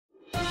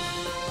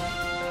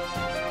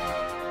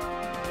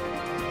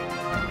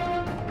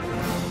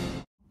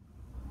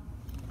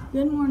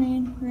Good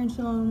morning,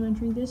 Rancho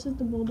Elementary. This is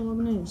the Bulldog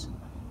News.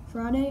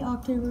 Friday,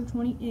 October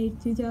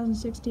 28,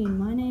 2016.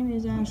 My name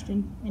is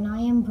Ashton. And I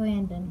am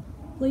Brandon.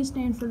 Please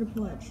stand for the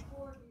pledge.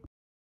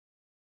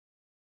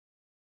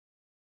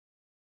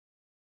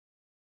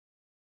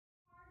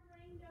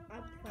 I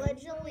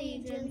pledge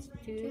allegiance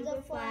to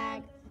the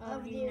flag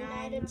of the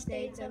United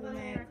States of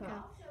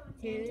America,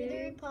 to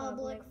the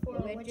republic for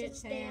which it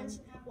stands,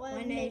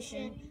 one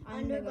nation,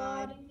 under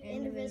God,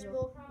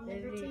 indivisible,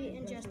 liberty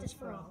and justice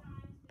for all.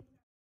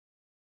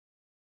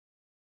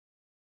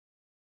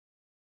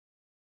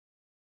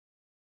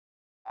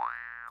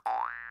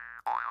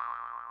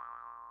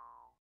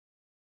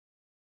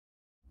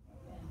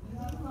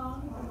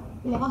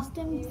 Lost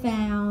and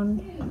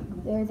found.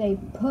 There's a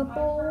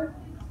purple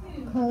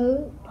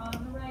coat,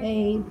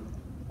 a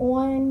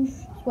orange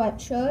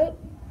sweatshirt,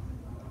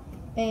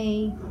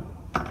 a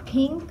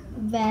pink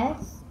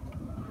vest,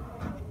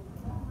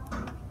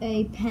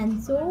 a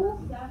pencil,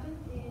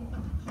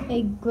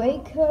 a gray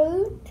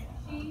coat,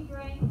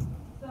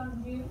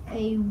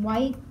 a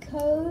white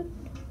coat.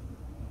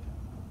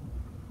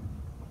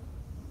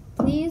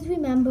 Please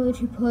remember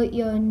to put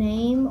your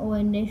name or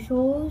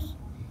initials,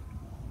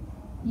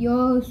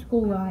 your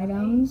school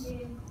items,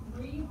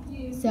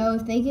 so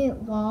if they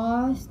get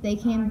lost, they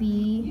can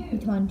be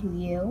returned to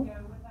you.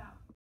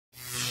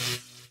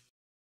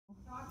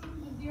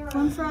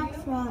 Fun Fact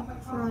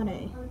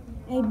Friday.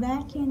 A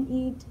bat can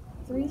eat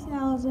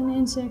 3,000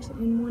 insects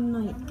in one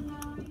night.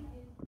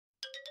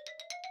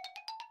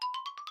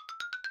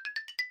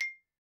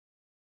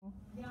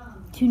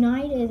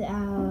 Tonight is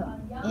our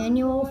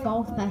annual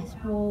fall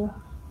festival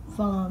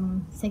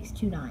from 6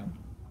 to 9.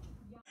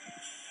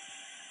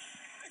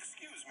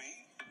 Excuse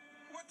me,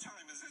 what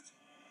time is it?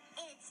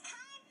 It's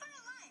time for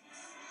lunch.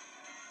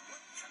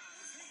 What time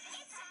is it?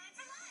 It's time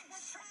for lunch.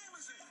 What time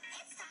is it?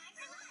 It's time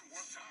for lunch.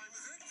 What time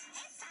is it?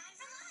 It's time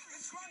for lunch.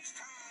 It's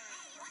lunchtime.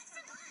 Hey, what's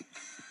for lunch?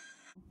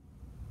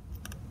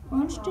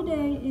 Lunch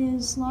today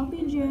is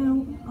sloppy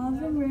Joe,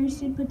 oven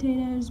roasted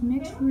potatoes,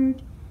 mixed fruit,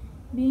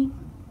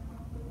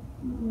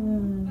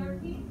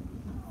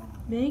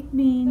 baked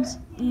beans,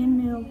 and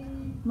milk.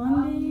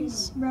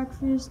 Monday's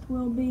breakfast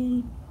will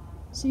be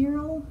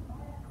cereal,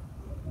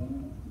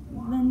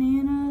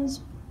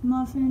 bananas,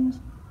 muffins,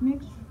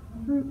 mixed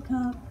fruit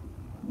cup,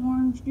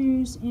 orange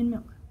juice, and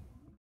milk.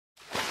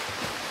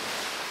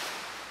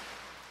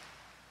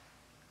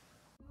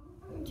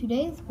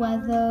 Today's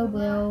weather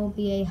will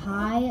be a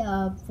high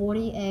of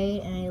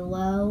 48 and a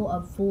low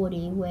of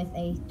 40 with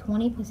a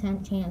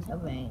 20% chance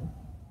of rain.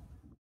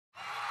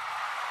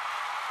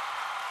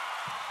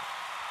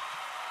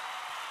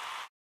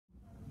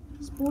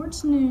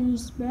 Sports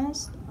news,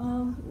 best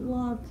of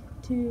luck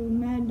to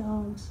Mad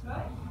Dogs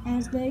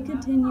as they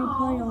continue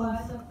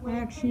playoff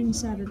action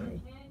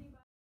Saturday.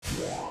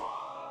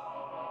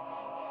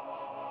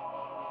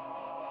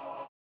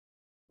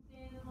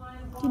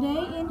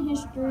 Today in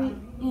history,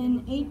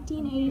 in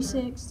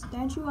 1886,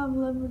 Statue of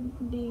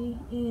Liberty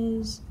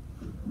is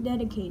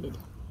dedicated.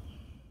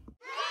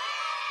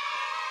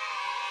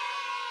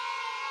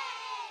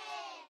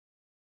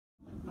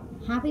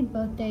 Happy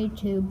birthday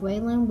to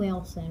Braylon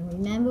Wilson.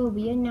 Remember,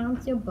 we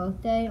announce your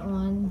birthday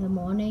on the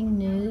morning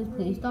news.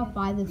 Please stop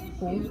by the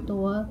school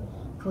store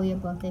for your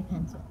birthday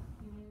pencil.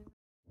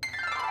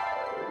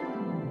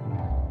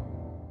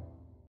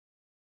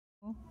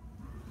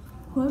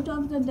 Quote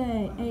of the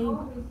day, a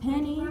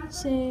penny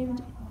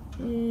saved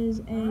is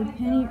a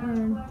penny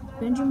earned.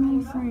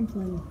 Benjamin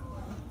Franklin.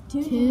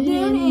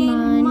 Tune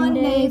in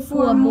Monday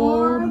for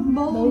more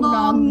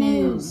Bulldog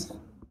news.